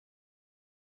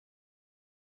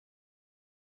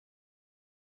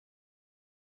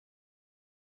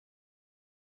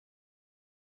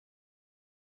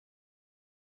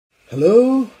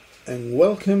Hello and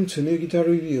welcome to New Guitar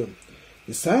Review.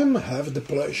 This time I have the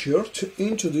pleasure to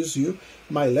introduce you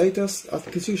my latest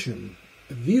acquisition,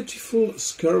 a beautiful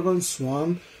Skervesen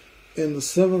Swan in the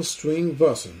 7-string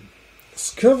version.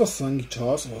 Skervesen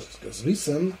Guitars, or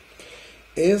Skervesen,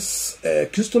 is a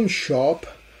custom shop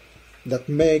that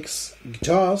makes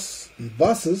guitars and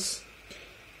basses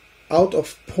out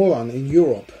of Poland in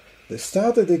Europe. They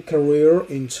started their career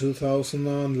in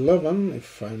 2011,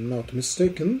 if I'm not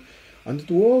mistaken, and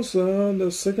it was the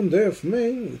 2nd day of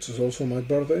May, which is also my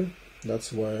birthday.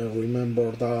 That's why I remember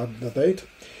that date.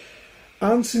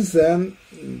 And since then,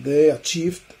 they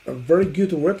achieved a very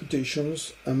good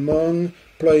reputations among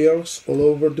players all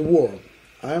over the world.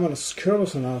 I'm a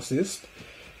Skervesen artist,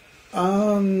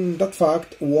 and that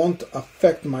fact won't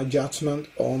affect my judgment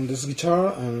on this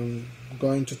guitar. I'm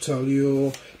going to tell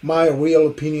you my real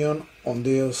opinion on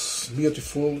this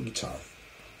beautiful guitar.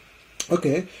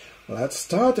 Okay, let's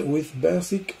start with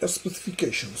basic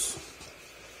specifications.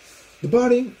 The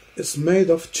body is made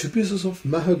of 2 pieces of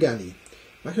mahogany.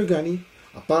 Mahogany,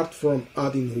 apart from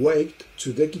adding weight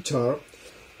to the guitar,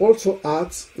 also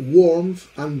adds warmth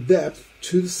and depth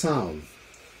to the sound.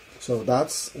 So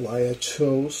that's why I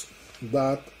chose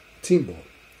that timbre.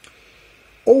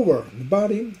 Over the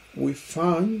body we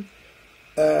find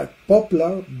a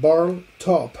poplar barrel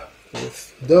top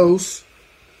with those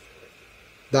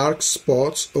dark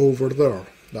spots over there.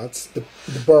 That's the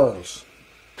barrels.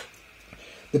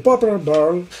 The poplar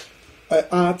barrel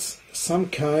adds some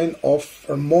kind of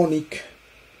harmonic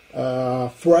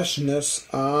freshness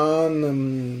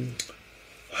and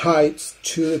height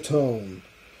to the tone,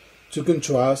 to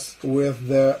contrast with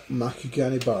the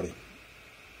mahogany body.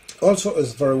 Also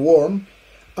is very warm,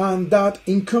 and that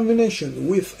in combination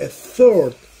with a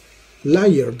third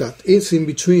layer that is in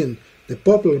between the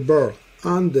poplar barrel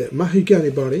and the mahogany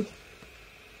body.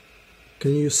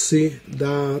 Can you see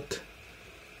that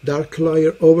dark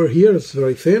layer over here? It's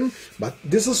very thin, but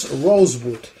this is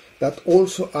rosewood that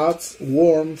also adds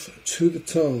warmth to the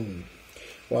tone.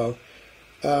 Well,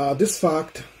 this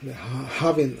fact,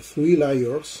 having 3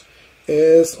 layers,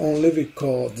 is only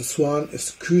because the Swan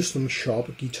is a custom shop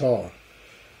guitar,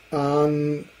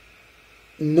 and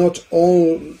not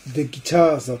all the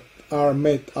guitars that are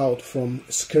made out from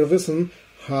Skervesen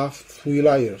have 3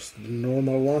 layers. The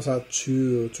normal ones are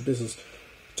two pieces,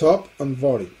 top and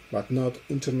body, but not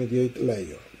intermediate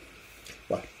layer.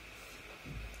 Well,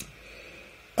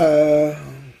 the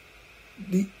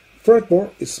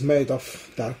fretboard is made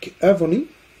of dark ebony,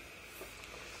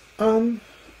 and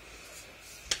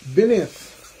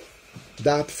beneath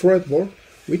that fretboard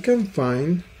we can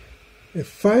find a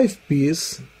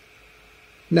 5-piece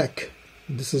neck.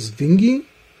 This is Vingi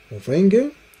or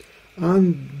Venge,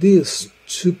 and these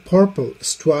 2 purple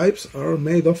stripes are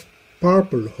made of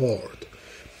purple heart.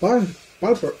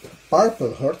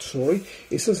 Purple heart,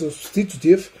 is a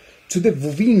substitutive to the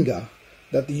Vuvinga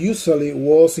that usually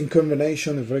was in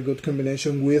combination, a very good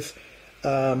combination with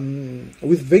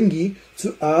Vengi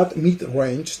to add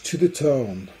mid-range to the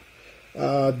tone.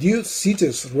 Due to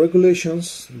CITES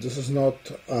regulations, this is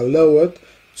not allowed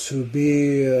to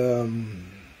be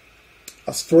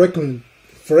as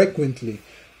frequently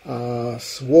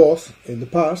as was in the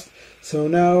past. So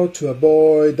now, to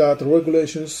avoid that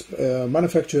regulations,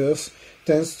 manufacturers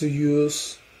tends to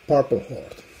use purple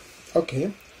heart.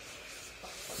 Okay,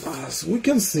 as we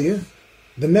can see,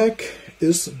 the neck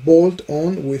is bolted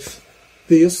on with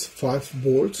these 5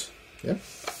 bolts. Yeah.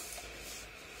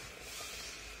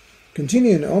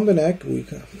 Continuing on the neck, we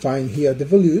can find here the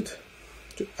volute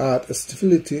to add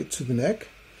stability to the neck,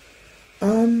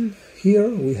 and here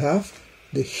we have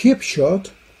the hip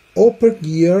shot upper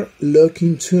gear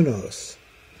locking tuners.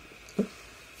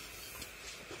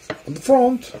 On the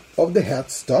front of the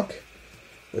headstock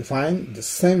we find the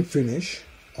same finish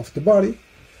of the body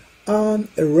and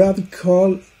a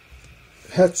radical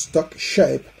headstock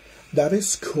shape that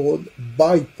is called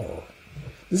Viper.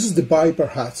 This is the Viper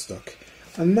headstock.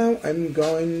 And now I'm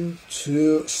going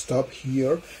to stop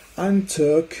here and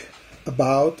talk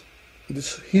about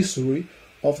this history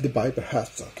of the Viper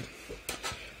headstock.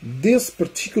 This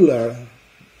particular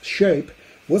shape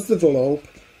was developed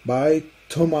by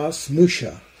Thomas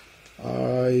Mesa.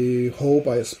 I hope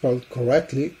I spelled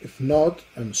correctly. If not,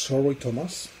 I'm sorry,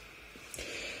 Thomas.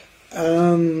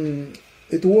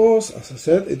 It was, as I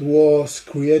said, it was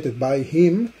created by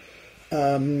him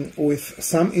with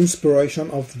some inspiration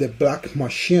of the Black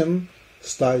Machine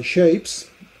style shapes,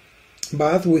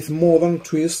 but with modern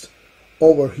twist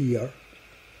over here,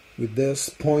 with this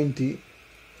pointy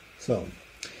zone.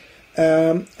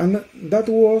 And that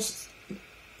was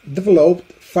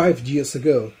developed 5 years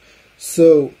ago.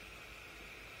 So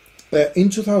In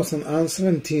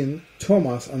 2017,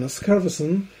 Thomas and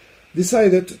Skervesen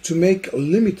decided to make a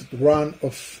limited run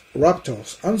of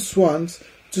Raptors and Swans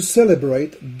to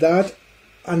celebrate that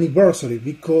anniversary,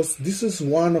 because this is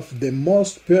one of the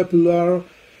most popular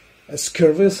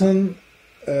Skervesen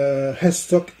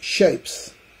headstock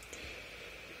shapes.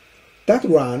 That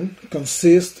run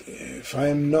consists, if I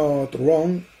am not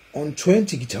wrong, on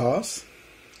 20 guitars.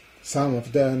 Some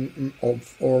of them,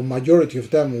 or majority of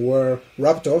them, were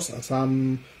Raptors, and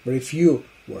some very few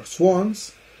were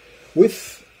Swans,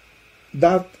 with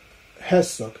that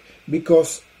headstock,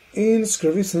 because in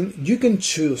Skervesen you can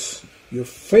choose your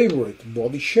favorite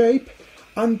body shape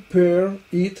and pair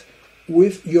it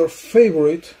with your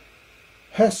favorite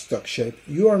headstock shape.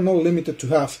 You are not limited to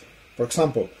have, for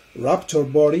example, Raptor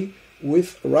body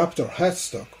with Raptor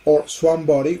headstock or Swan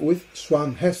body with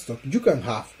Swan headstock. You can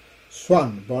have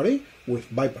Swan body with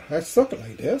Viper headstock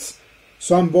like this,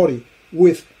 Swan body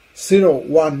with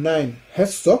 019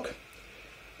 headstock,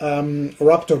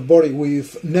 Raptor body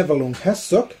with Nevalung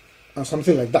headstock, and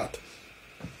something like that.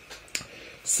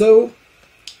 So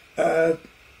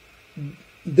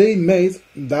they made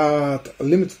that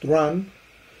limited run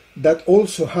that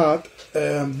also had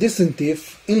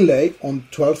distinctive inlay on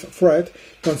 12th fret,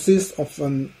 consists of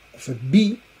a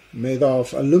B made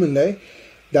of aluminum inlay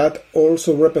that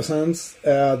also represents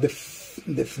the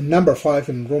number 5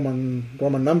 in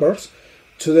Roman numbers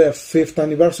to the 5th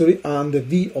anniversary, and the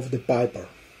V of the Viper.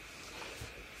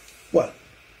 Well,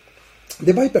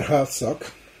 the Viper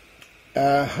headstock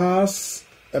has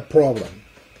a problem.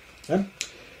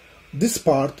 This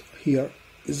part here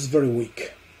is very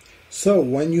weak. So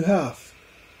when you have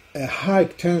a high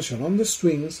tension on the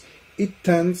strings, it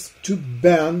tends to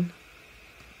bend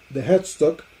the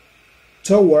headstock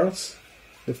towards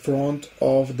the front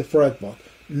of the fretboard.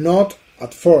 Not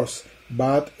at first,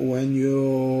 but when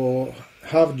you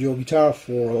have your guitar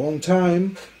for a long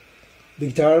time,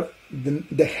 the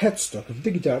headstock of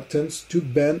the guitar tends to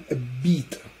bend a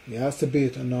bit. Just a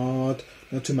bit, not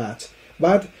too much.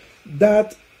 But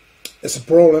that is a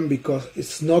problem because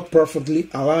it's not perfectly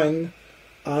aligned,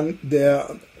 and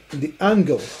the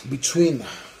angle between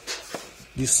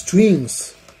the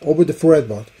strings over the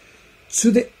fretboard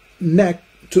to the neck,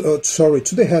 to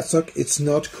the headstock, it's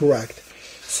not correct.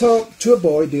 So to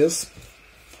avoid this,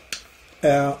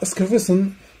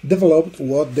 Skervesen developed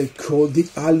what they call the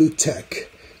Alutech.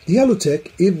 The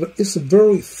Alutech is a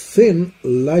very thin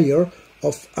layer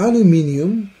of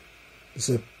aluminium. It's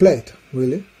a plate,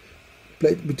 really,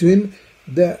 plate between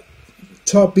the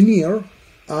top veneer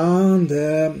and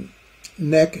the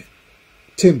neck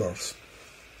timbers.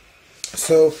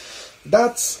 So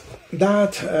that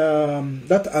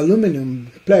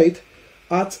aluminum plate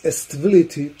adds a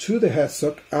stability to the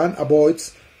headstock and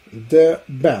avoids the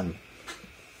bend.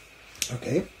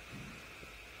 Okay,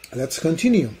 let's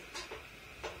continue.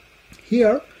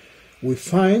 Here we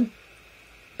find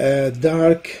a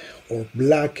dark or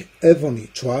black ebony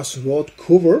truss rod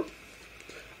cover,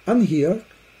 and here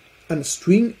a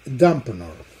string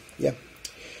dampener. Yeah,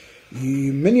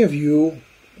 many of you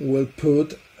will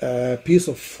put a piece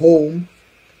of foam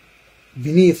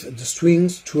beneath the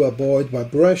strings to avoid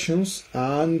vibrations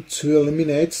and to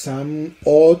eliminate some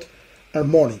odd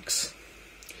harmonics.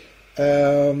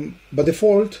 By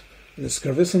default, in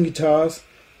Skervesen guitars,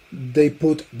 they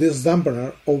put this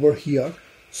dampener over here,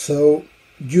 so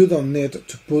you don't need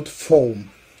to put foam.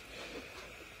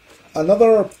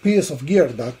 Another piece of gear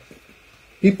that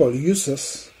people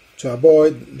uses to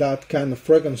avoid that kind of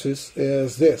frequencies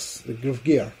is this, the groove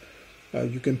gear.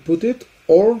 You can put it,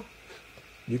 or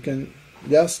you can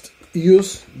just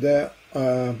use the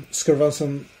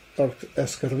Skervesen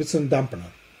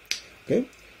dampener. Okay,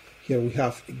 here we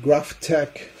have a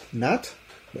Graphtec nut,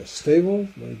 very stable,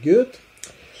 very good,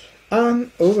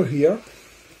 and over here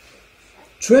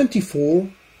 24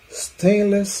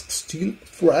 stainless steel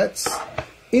frets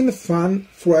in the fan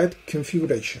fret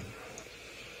configuration.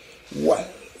 Well,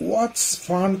 what's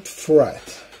fan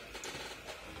fret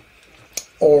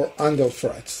or angle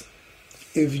frets?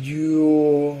 If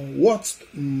you watched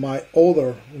my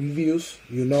other reviews,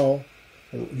 you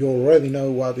already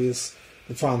know what is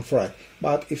the fan fret.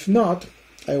 But if not,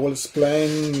 I will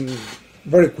explain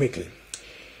very quickly.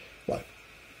 Well,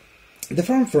 the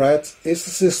fan fret is a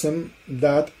system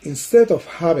that, instead of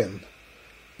having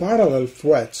parallel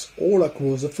frets all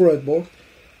across the fretboard,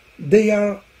 they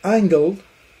are angled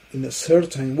in a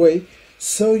certain way,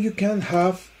 so you can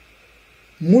have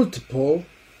multiple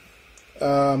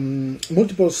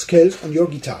scales on your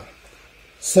guitar.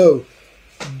 So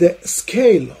the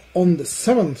scale on the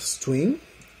 7th string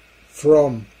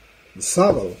from the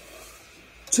saddle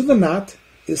to the nut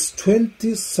is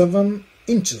 27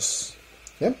 inches.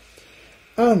 Yeah?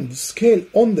 And the scale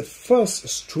on the first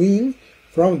string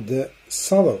from the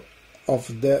saddle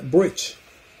of the bridge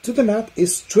to the nut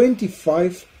is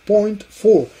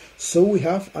 25.4. So we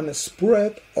have a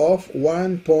spread of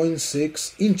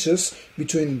 1.6 inches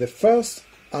between the first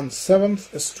and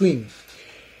seventh string.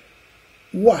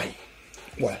 Why?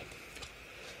 Well,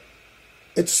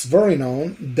 it's very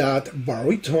known that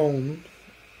baritone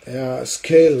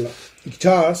scale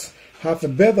guitars have a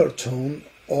better tone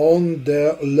on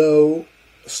the low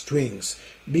strings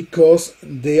because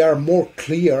they are more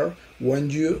clear when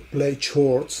you play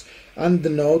chords, and the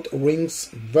note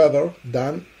rings better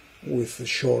than with a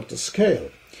short scale.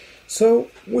 So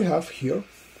we have here,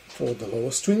 for the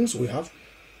lower strings, we have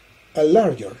a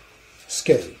larger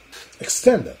scale,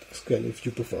 extended scale if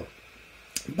you prefer.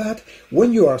 But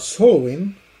when you are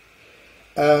soloing,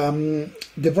 the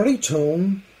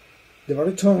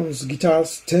baritone's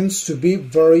guitars tends to be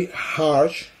very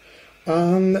harsh,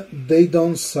 and they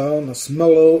don't sound as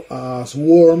mellow, as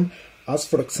warm as,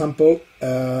 for example,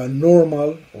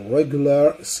 normal or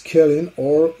regular scaling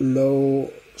or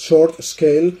low short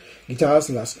scale guitars,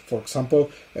 like, for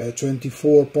example,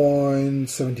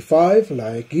 24.75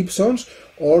 like Gibson's,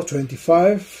 or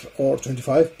 25 or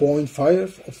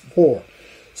 25.54.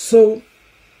 So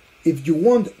if you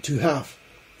want to have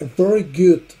a very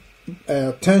good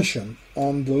tension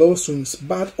on the low strings,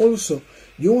 but also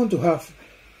you want to have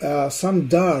some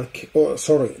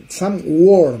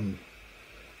warm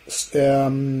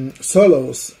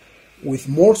solos with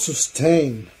more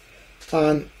sustain,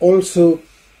 and also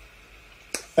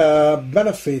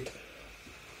benefit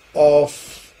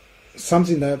of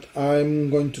something that I'm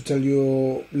going to tell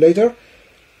you later,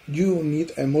 you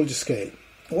need a multi-scale.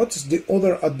 What is the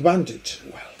other advantage?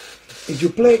 Well, if you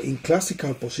play in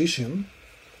classical position,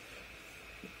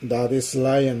 that is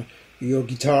lying your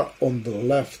guitar on the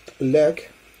left leg,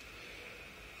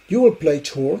 you will play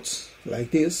chords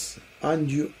like this,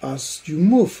 and as you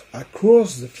move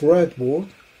across the fretboard,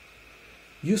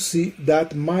 you see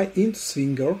that my index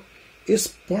finger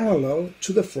is parallel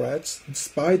to the frets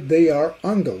despite they are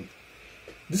angled.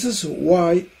 This is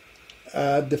why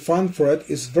the fan fret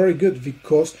is very good,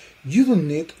 because you don't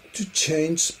need to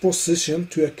change position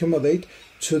to accommodate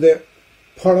to the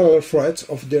parallel frets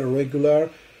of the regular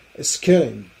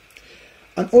scaling.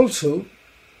 And also,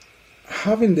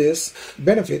 having this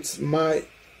benefits my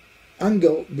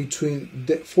angle between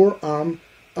the forearm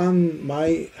and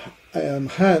my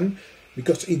hand,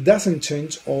 because it doesn't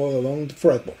change all along the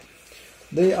fretboard.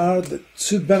 They are the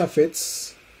two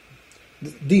benefits.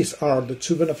 These are the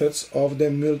two benefits of the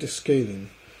multi-scaling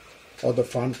or the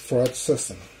fan fret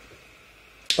system.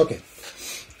 Okay,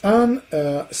 and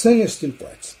stainless steel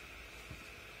frets.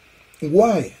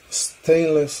 Why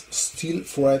stainless steel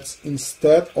frets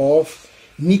instead of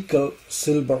nickel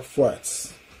silver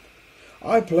frets?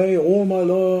 I play all my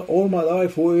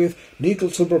life with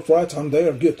nickel silver frets and they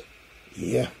are good.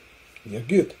 Yeah, they are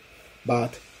good,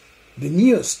 but the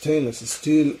new stainless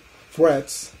steel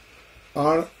frets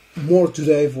are more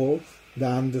durable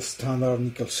than the standard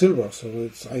nickel silver. So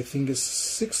I think it's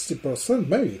 60%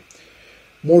 maybe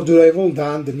more durable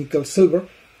than the nickel silver,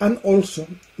 and also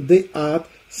they add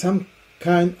some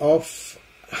kind of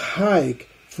high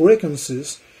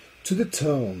frequencies to the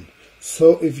tone.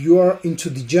 So if you are into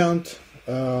the jaunt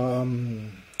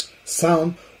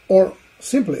sound, or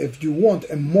simply if you want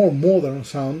a more modern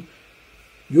sound,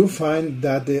 you'll find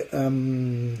that the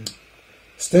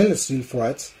stainless steel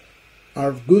frets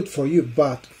are good for you.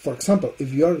 But for example,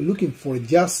 if you are looking for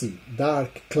jazzy,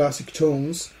 dark, classic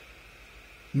tones,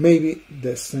 maybe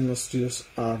the stainless steels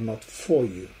are not for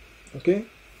you. Okay?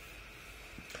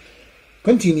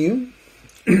 Continue.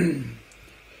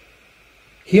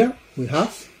 Here we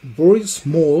have very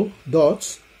small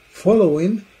dots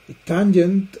following a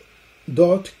tangent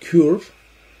dot curve.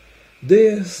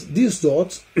 These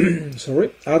dots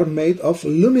are made of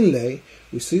luminlay,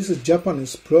 which is a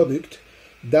Japanese product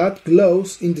that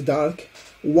glows in the dark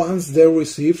once they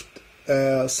received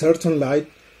certain light,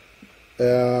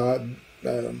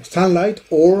 sunlight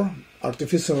or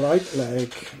artificial light,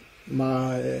 like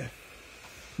my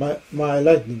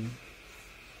lightning.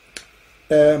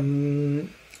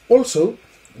 Also,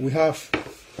 we have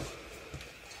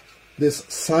these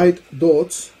side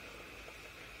dots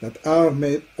that are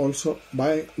made also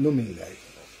by luminlay.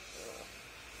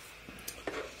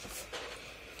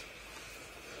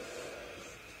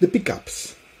 The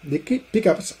pickups. The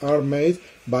pickups are made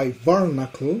by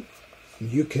Barnacle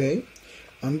in UK,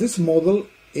 and this model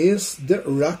is the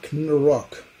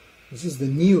Ragnarok. This is the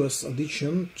newest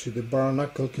addition to the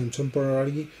Barnacle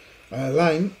contemporary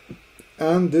line,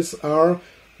 and these are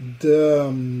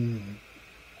the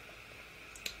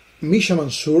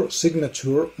Mesa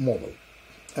signature model.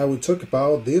 I will talk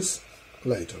about this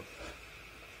later.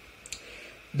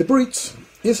 The bridge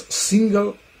is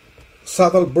single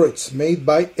saddle bridge made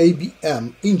by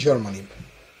ABM in Germany.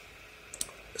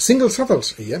 Single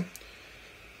saddles here.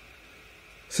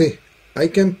 See, I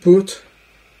can put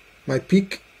my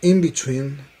pick in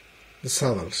between the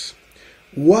saddles.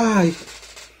 Why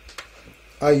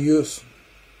I use,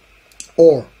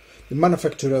 or the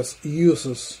manufacturers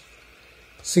uses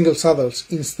single saddles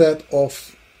instead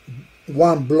of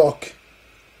one block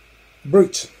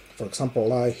bridge, for example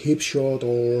like Hipshot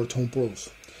or Tom Cruise?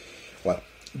 Well,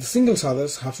 the single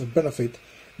saddles have a benefit,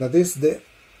 that is the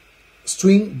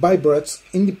string vibrates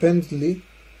independently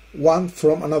one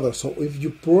from another. So if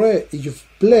you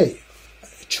play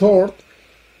short,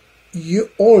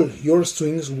 all your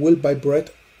strings will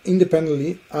vibrate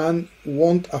independently and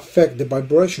won't affect the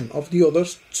vibration of the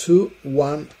others to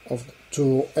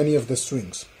any of the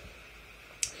strings.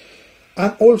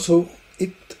 And also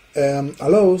it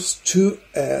allows to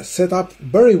set up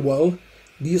very well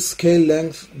the scale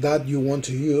length that you want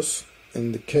to use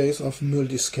in the case of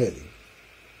multi-scaling.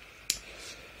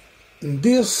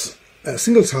 These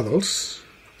single saddles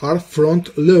are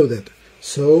front loaded,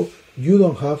 so you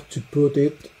don't have to put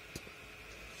it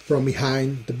from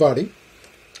behind the body,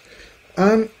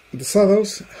 and the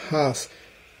saddles has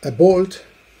a bolt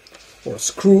or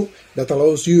screw that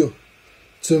allows you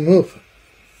to move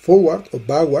forward or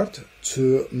backward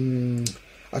to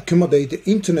accommodate the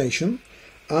intonation,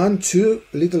 and two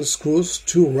little screws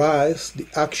to rise the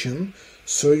action,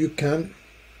 so you can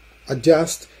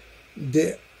adjust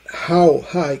how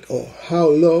high or how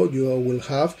low you will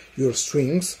have your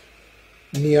strings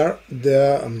near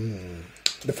the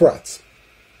frets.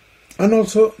 And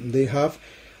also they have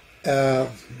a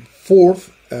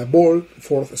fourth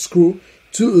screw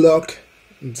to lock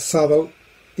the saddle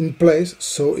in place,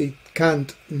 so it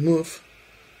can't move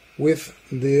with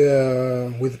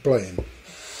playing.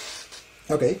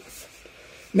 Okay,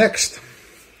 next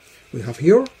we have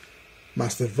here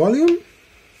master volume,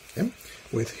 okay,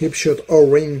 with hipshot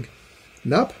O-ring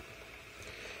knob.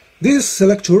 This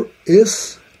selector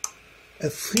is a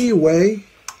three-way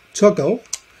toggle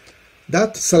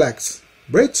that selects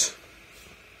bridge,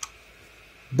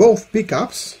 both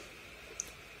pickups,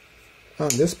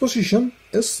 and this position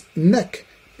is neck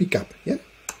pickup. Yeah,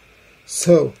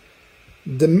 so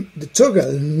the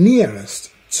toggle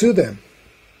nearest to the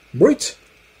bridge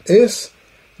is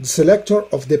the selector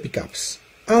of the pickups,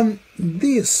 and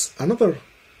this selector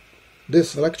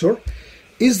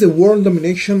is the world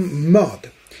domination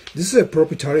mode. This is a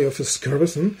proprietary of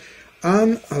Skervesen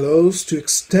and allows to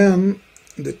extend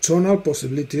the tonal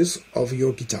possibilities of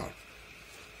your guitar.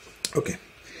 Okay,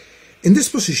 in this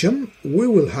position we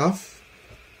will have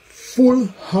full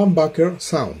humbucker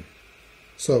sound.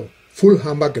 So full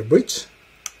humbucker bridge,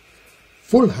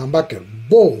 full humbucker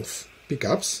both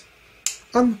pickups,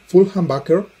 and full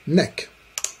humbucker neck.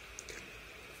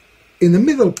 In the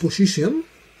middle position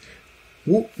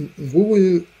we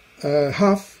will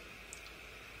have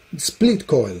split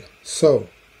coil. So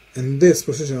in this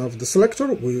position of the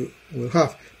selector we will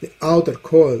have the outer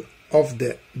coil of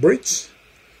the bridge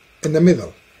in the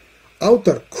middle,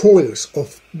 outer coils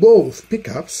of both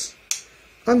pickups,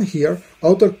 and here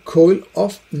outer coil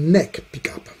of neck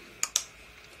pickup.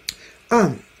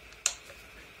 And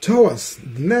towards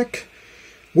the neck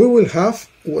we will have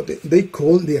what they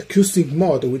call the acoustic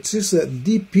mode, which is a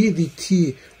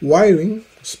DP-DT wiring,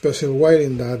 special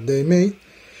wiring that they made,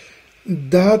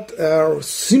 that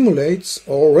simulates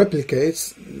or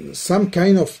replicates some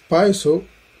kind of piezo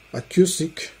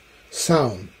acoustic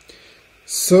sound.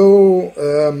 So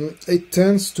it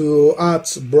tends to add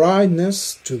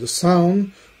brightness to the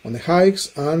sound on the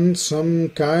highs and some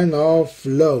kind of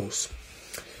lows.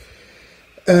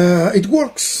 It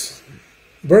works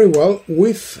very well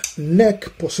with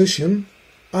neck position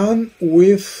and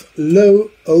with low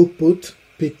output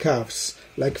pickups,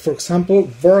 like for example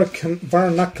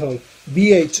Vernacle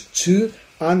VH2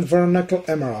 and Vernacle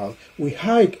Emerald. With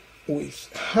high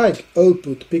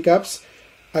output pickups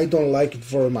I don't like it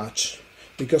very much,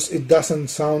 because it doesn't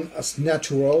sound as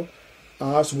natural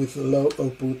as with low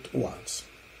output ones.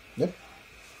 Yep.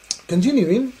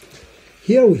 Continuing,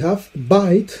 here we have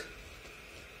bite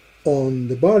on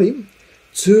the body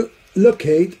to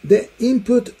locate the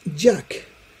input jack.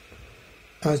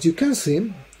 As you can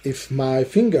see, if my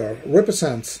finger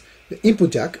represents the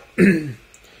input jack, the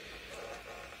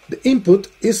input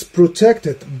is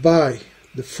protected by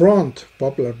the front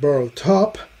poplar barrel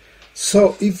top,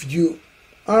 so if you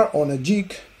are on a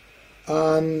jig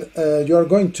and you are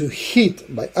going to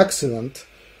hit by accident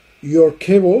your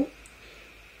cable,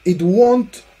 it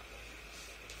won't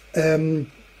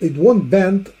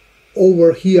bend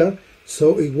over here,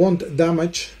 so it won't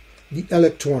damage the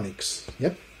electronics.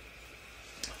 Yep.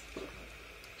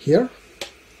 Here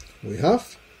we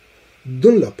have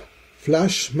Dunlop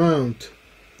flash mount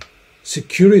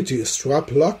security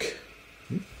strap lock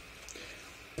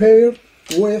paired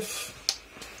with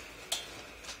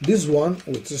this one,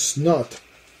 which is not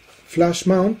flash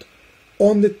mount,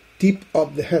 on the tip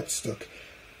of the headstock.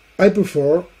 I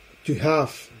prefer to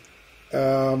have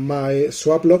my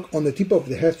strap lock on the tip of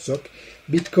the headstock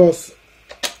because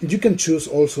you can choose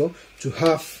also to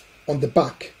have on the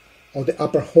back of the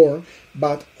upper horn,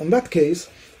 but on that case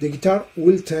the guitar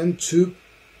will tend to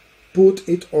put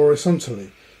it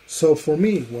horizontally. So for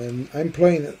me, when I'm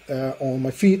playing on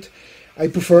my feet, I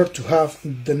prefer to have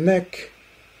the neck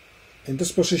in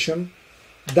this position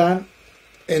than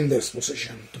in this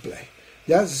position to play.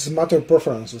 Yes, it's a matter of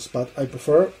preferences, but I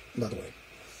prefer that way.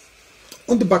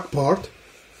 On the back part,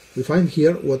 we find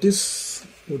here what it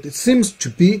seems to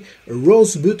be a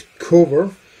rosewood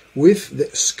cover with the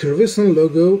Skervesen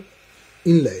logo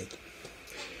inlaid.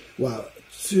 Well,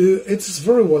 it's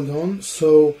very well done,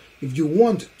 so if you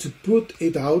want to put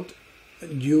it out,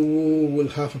 you will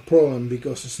have a problem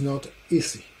because it's not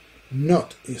easy.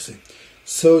 Not easy.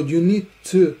 So you need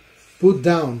to put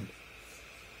down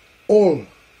all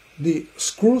the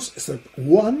screws except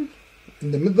one in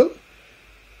the middle,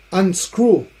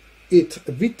 unscrew it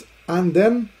a bit, and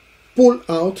then pull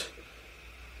out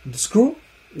the screw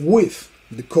with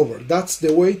the cover. That's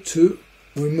the way to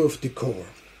remove the cover.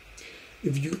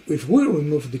 If we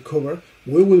remove the cover,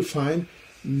 we will find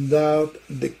that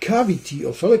the cavity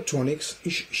of electronics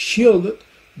is shielded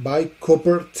by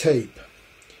copper tape.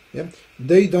 Yeah?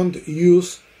 They don't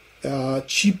use a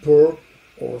cheaper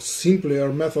or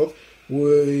simpler method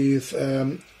with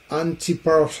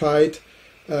anti-parasite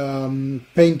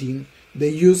painting. They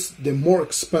use the more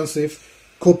expensive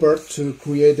copper to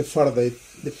create the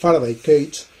Faraday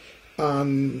cage,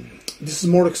 and this is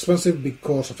more expensive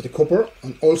because of the copper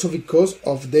and also because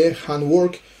of the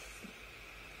handwork.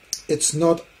 It's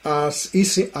not as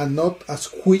easy and not as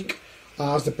quick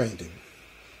as the painting.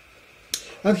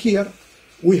 And here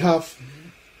we have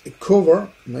a cover,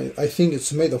 I think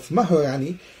it's made of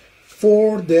mahogany,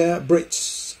 for the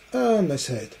bridge. And I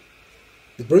said,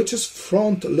 the bridge is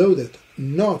front loaded,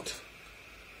 not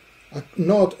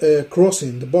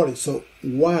crossing the body. So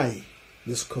why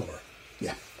this cover?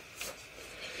 Yeah.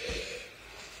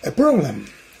 A problem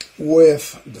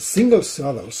with the single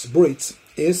saddles bridge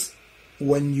is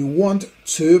when you want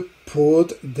to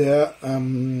put the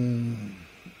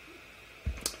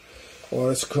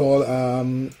or it's called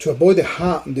to avoid the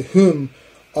hum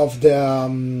of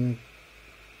the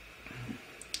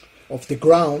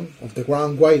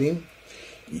ground wiring,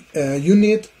 you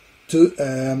need to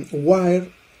wire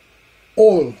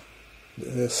all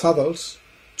the saddles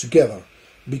together,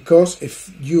 because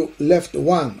if you left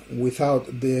one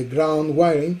without the ground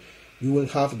wiring, you will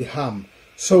have the hum.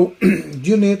 So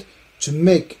you need to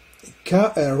make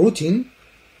a routine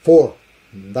for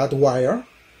that wire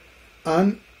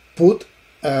and put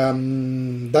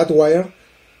that wire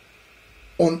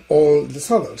on all the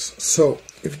saddles. So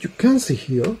if you can see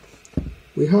here,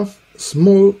 we have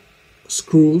small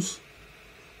screws,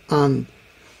 and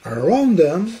around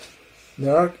them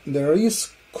there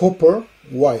is copper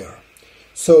wire.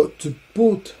 So to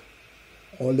put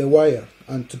all the wire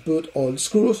and to put all the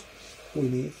screws, we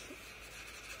need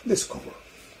this cover.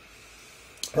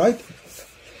 Right?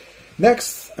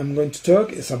 Next, I'm going to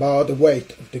talk is about the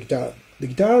weight of the guitar. The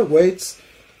guitar weighs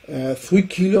 3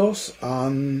 kilos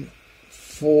and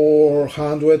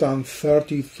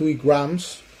 433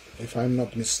 grams, if I'm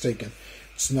not mistaken.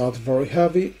 It's not very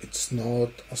heavy. It's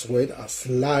not as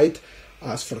light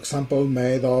as, for example,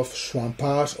 made of swan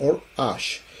pass or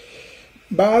ash.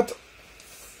 But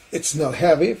it's not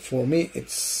heavy. For me,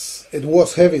 it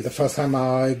was heavy the first time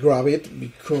I grabbed it,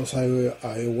 because I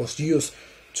was used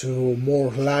to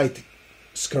more light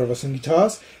Skervesen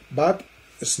guitars, but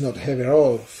it's not heavy at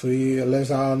all. Less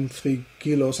than 3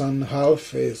 kilos and a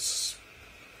half is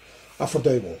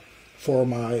affordable for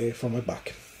my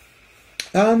back.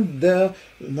 And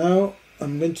now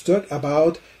I'm going to talk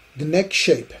about the neck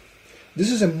shape. This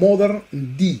is a modern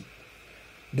D.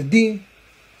 The D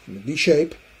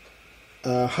shape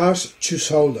has 2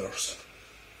 shoulders.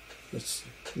 Let's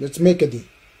make a D.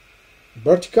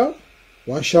 Vertical,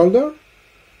 1 shoulder,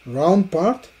 round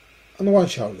part, and 1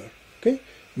 shoulder. Okay,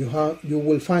 you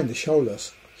will find the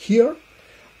shoulders here,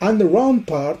 and the round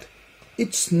part,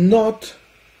 it's not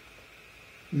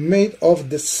made of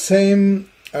the same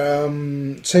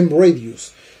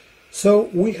radius. So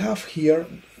we have here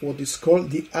what is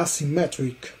called the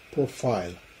asymmetric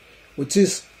profile, which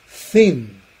is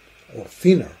thin or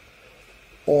thinner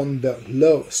on the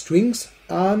low strings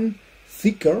and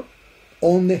thicker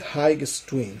on the high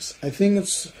strings. I think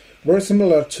it's very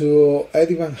similar to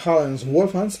Eddie Van Halen's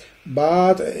Wolfhands,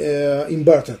 but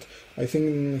inverted. I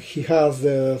think he has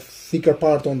the thicker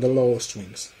part on the low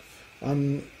strings,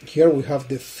 and here we have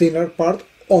the thinner part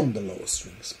on the low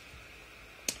strings.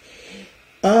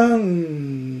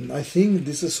 And I think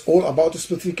this is all about the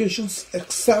specifications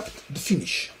except the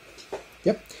finish.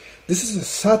 Yep, this is a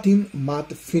satin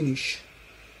matte finish,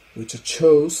 which I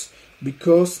chose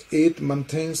because it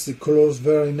maintains the colors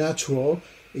very natural.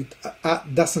 It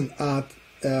doesn't add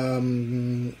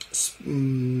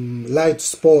light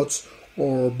spots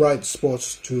or bright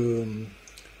spots to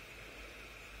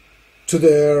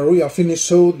the real finish,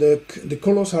 so the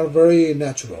colors are very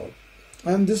natural.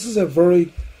 And this is a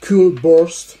very cool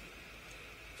burst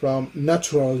from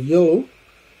natural yellow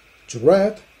to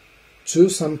red to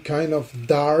some kind of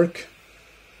dark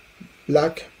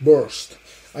black burst.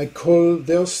 I call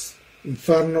this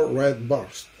Inferno Red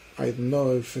Burst. I don't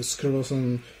know if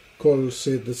Skervesen calls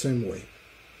it the same way.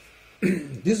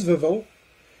 This bevel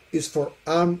is for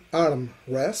arm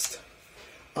rest,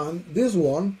 and this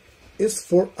one is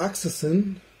for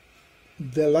accessing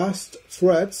the last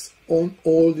frets on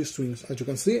all the strings. As you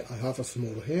can see, I have a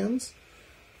small hands,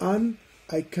 and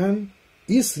I can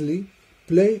easily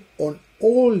play on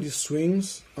all the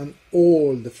strings and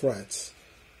all the frets.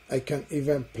 I can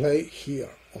even play here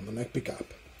on the neck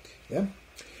pickup. Yeah.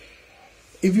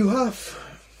 If you have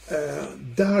a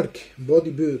dark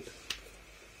body boot,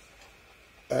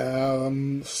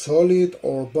 solid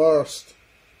or burst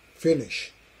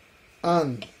finish,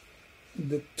 and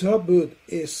the top boot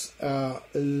is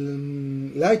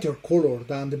lighter color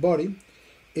than the body,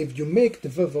 if you make the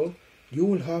bevel, you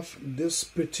will have this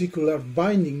particular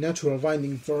binding, natural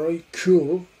binding, very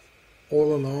cool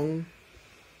all along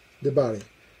the body.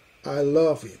 I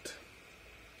love it.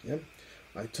 Yeah,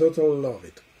 I totally love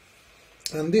it.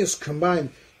 And this combined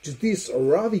to this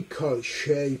radical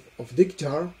shape of the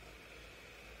guitar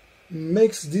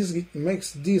makes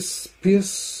this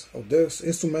piece of this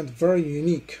instrument very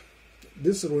unique.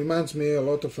 This reminds me a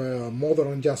lot of a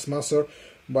modern jazz master,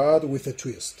 but with a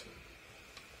twist.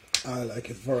 I like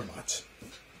it very much.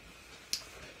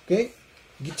 Okay,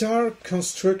 guitar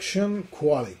construction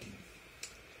quality.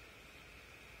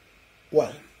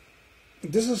 Well,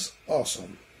 this is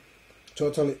awesome,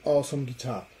 totally awesome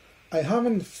guitar. I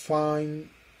haven't found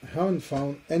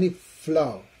any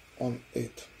flaw on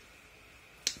it.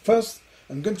 First,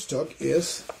 I'm going to talk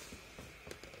is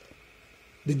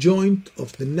the joint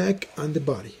of the neck and the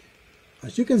body.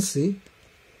 As you can see,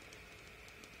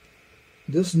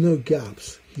 there's no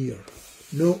gaps here,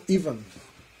 no even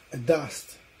a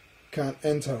dust can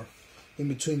enter in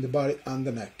between the body and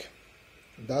the neck.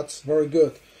 That's very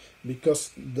good,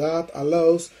 because that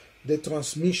allows the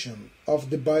transmission of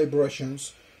the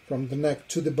vibrations from the neck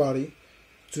to the body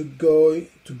to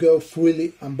go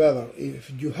freely and better.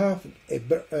 If you have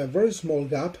a very small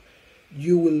gap,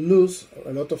 you will lose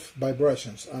a lot of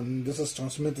vibrations, and this is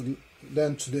transmitted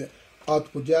then to the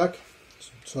output jack.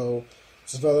 So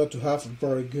it's better to have a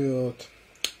very good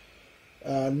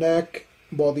neck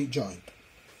body joint.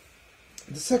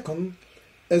 The second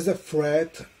is the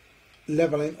fret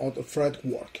leveling or the fret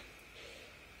work.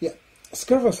 Yeah,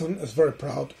 Skervesen is very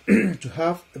proud to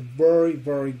have a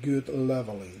very good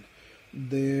leveling.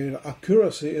 The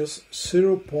accuracy is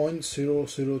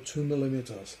 0.002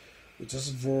 millimeters, which is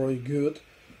very good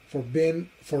for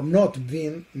not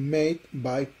being made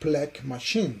by Plek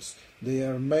machines. They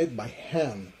are made by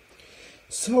hand.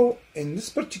 So in this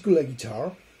particular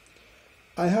guitar,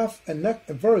 I have a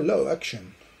very low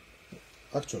action.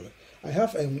 Actually, I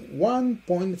have a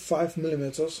 1.5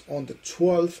 millimeters on the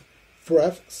 12th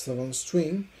fret 7th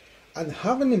string, and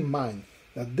having in mind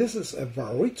that this is a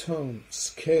baritone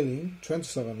scaling,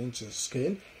 27 inches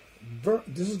scale,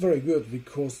 this is very good,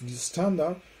 because the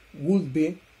standard would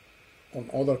be, on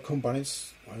other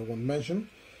companies I won't mention,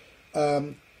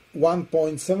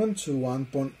 1.7 to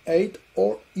 1.8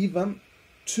 or even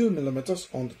 2 millimeters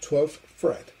on the 12th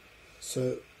fret.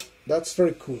 So that's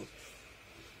very cool.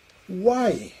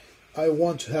 Why I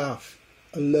want to have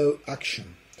a low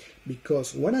action?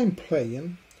 Because when I'm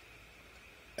playing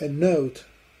a note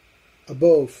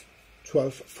above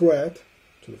 12th fret,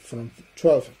 from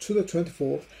 12th to the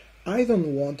 24th, I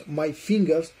don't want my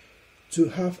fingers to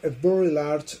have a very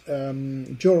large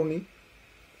journey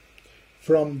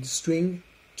from the string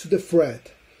to the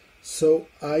fret. So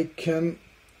I can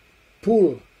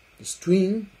push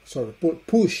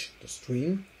the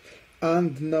string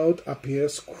and the note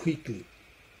appears quickly.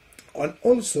 And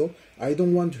also, I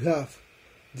don't want to have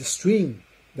the string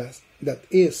that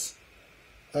is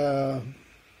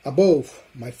above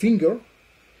my finger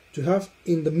to have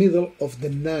in the middle of the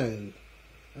nail.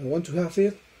 I want to have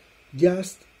it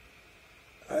just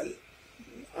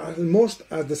almost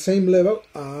at the same level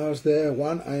as the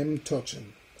one I'm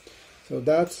touching. So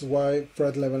that's why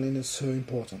fret leveling is so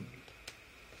important.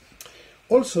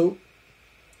 Also,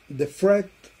 the fret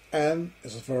end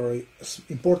is very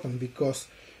important because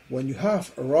when you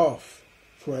have rough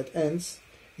fret ends,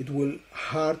 it will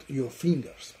hurt your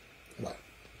fingers. Well,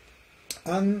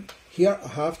 and here I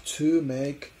have to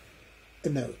make a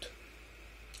note.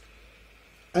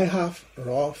 I have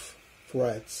rough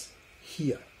frets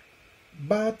here,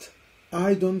 but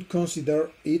I don't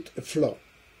consider it a flaw.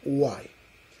 Why?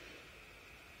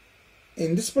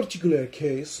 In this particular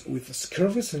case, with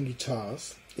Skervesen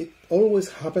guitars, it always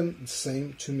happened the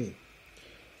same to me.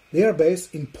 They are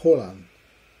based in Poland,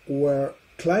 where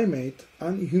climate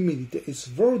and humidity is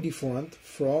very different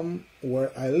from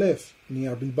where I live,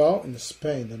 near Bilbao in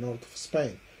Spain, the north of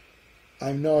Spain.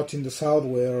 I'm not in the south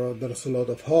where there's a lot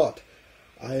of hot.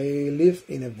 I live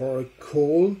in a very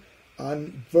cold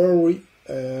and very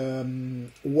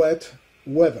wet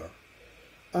weather.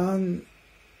 And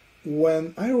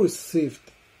when I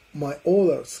received my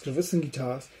other Skervesen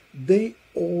guitars, they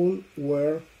all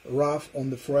were rough on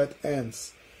the fret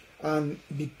ends. And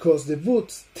because the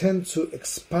woods tend to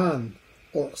expand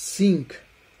or sink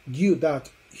due to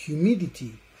that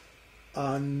humidity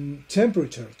and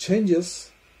temperature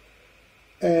changes,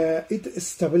 after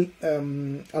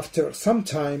some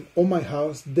time on my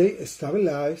house they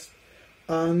stabilized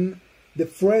and the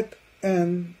fret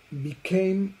end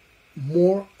became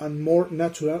more and more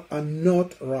natural and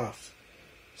not rough.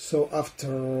 So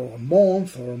after a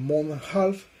month or a month and a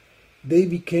half, they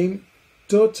became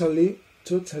totally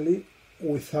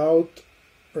without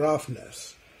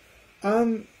roughness.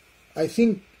 And I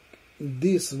think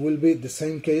this will be the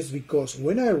same case because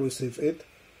when I received it,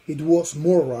 it was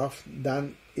more rough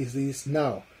than it is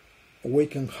now, a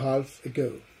week and a half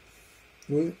ago.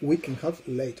 Week and a half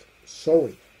later,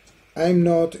 sorry. I'm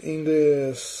not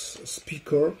English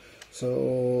speaker,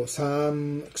 so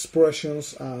some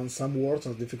expressions and some words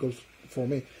are difficult for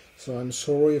me. So I'm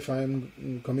sorry if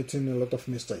I'm committing a lot of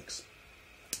mistakes.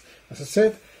 As I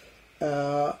said,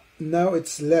 now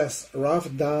it's less rough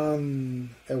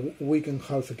than a week and a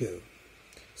half ago.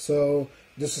 So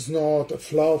this is not a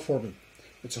flaw for me.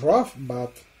 It's rough,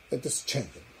 but it is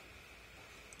changing.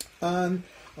 And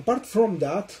apart from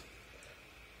that,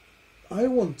 I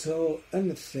won't tell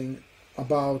anything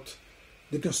about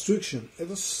the construction. It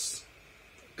is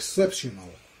exceptional.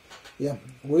 Yeah,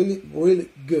 really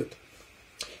good.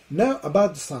 Now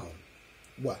about the sound.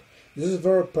 Well, this is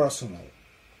very personal.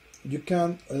 You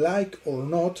can like or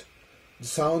not the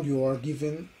sound you are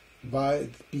given by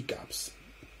the pickups.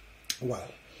 Well,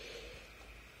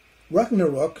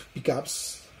 Ragnarok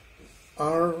pickups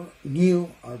are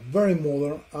new, are very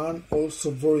modern, and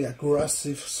also very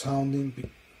aggressive sounding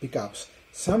pickups.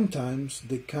 Sometimes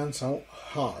they can sound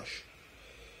harsh.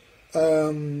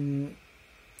 When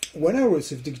I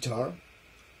received the guitar,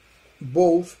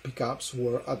 both pickups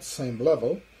were at the same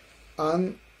level,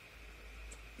 and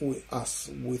as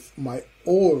with my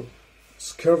old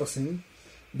Skervesen,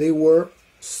 they were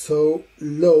so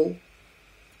low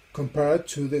compared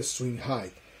to the string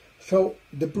height. So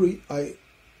the bridge, I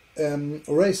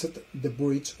raised the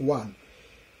bridge one.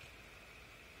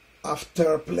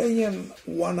 After playing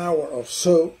 1 hour or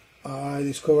so, I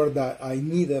discovered that I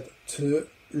needed to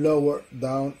lower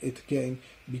down it again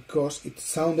because it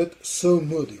sounded so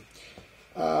moody.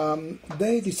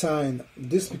 They designed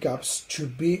these pickups to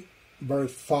be very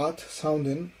fat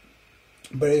sounding,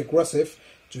 very aggressive,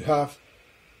 to have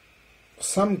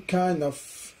some kind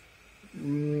of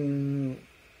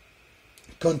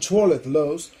controlled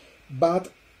lows,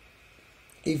 but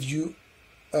if you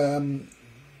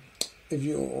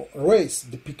raise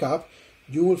the pickup,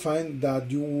 you will find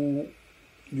that you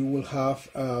will have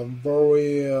a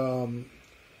very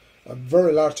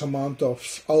large amount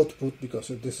of output, because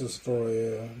this is for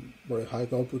a very high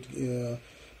output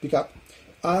pickup,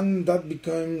 and that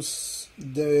becomes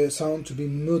the sound to be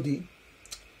moody,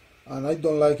 and I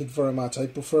don't like it very much. I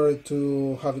prefer it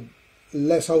to have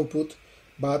less output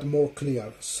but more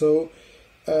clear. So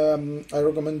I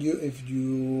recommend you, if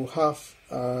you have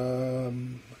a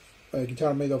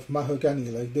guitar made of mahogany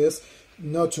like this,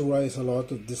 not to raise a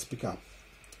lot of this pickup.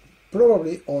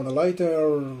 Probably on a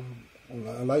lighter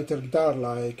guitar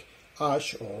like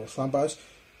Ash or Swamp Ash,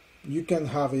 you can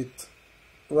have it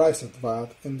raised,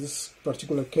 but in this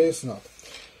particular case not.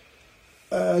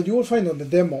 You will find on the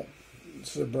demo,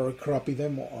 it's a very crappy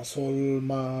demo as all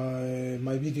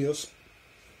my videos,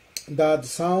 that the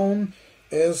sound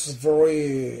is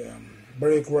very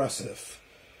aggressive.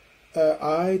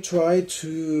 I try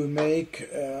to make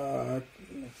a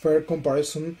fair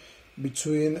comparison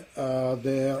between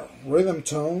the rhythm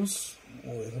tones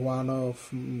with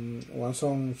one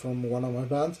song from one of my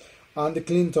bands and the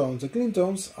clean tones. The clean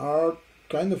tones are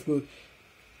kind of good.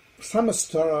 Some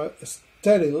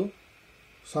sterile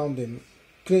sounding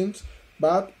cleans,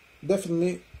 but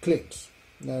definitely cleans.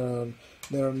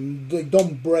 They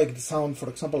don't break the sound, for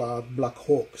example, at Black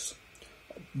Hawks,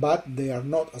 but they are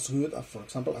not as good, as, for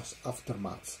example, as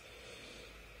Aftermath.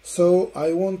 So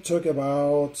I won't talk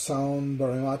about sound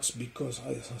very much because,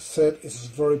 as I said, it's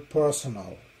very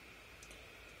personal.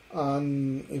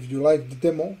 And if you like the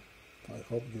demo, I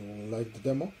hope you will like the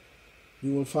demo,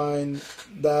 you will find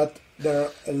that there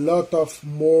are a lot of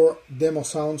more demo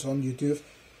sounds on YouTube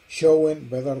showing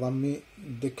better than me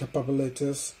the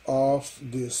capabilities of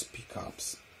these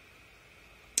pickups.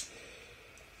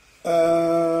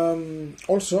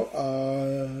 Also,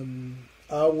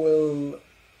 I will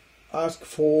ask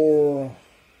for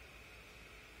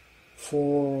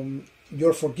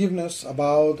your forgiveness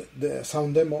about the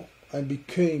sound demo. I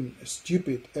became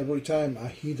stupid every time I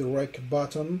hit the rec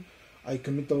button. I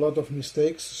commit a lot of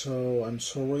mistakes, so I'm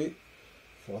sorry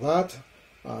for that,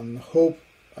 and I hope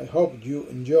you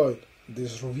enjoyed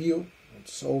this review.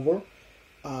 It's over,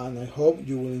 and I hope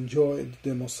you will enjoy the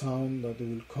demo sound that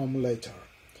will come later.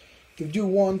 If you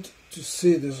want to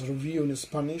see this review in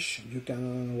Spanish, you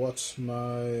can watch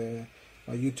my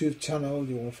YouTube channel.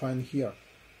 You will find here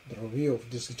the review of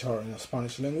this guitar in a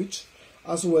Spanish language,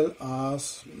 as well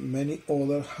as many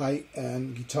other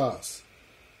high-end guitars.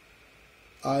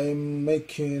 I'm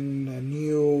making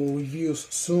new reviews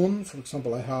soon. For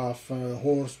example, I have a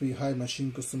Horsby High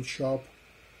Machine Custom Shop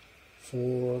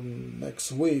for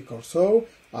next week or so,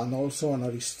 and also an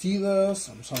Aristides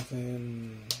and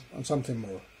something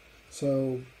more.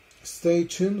 So stay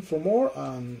tuned for more,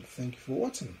 and thank you for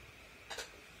watching.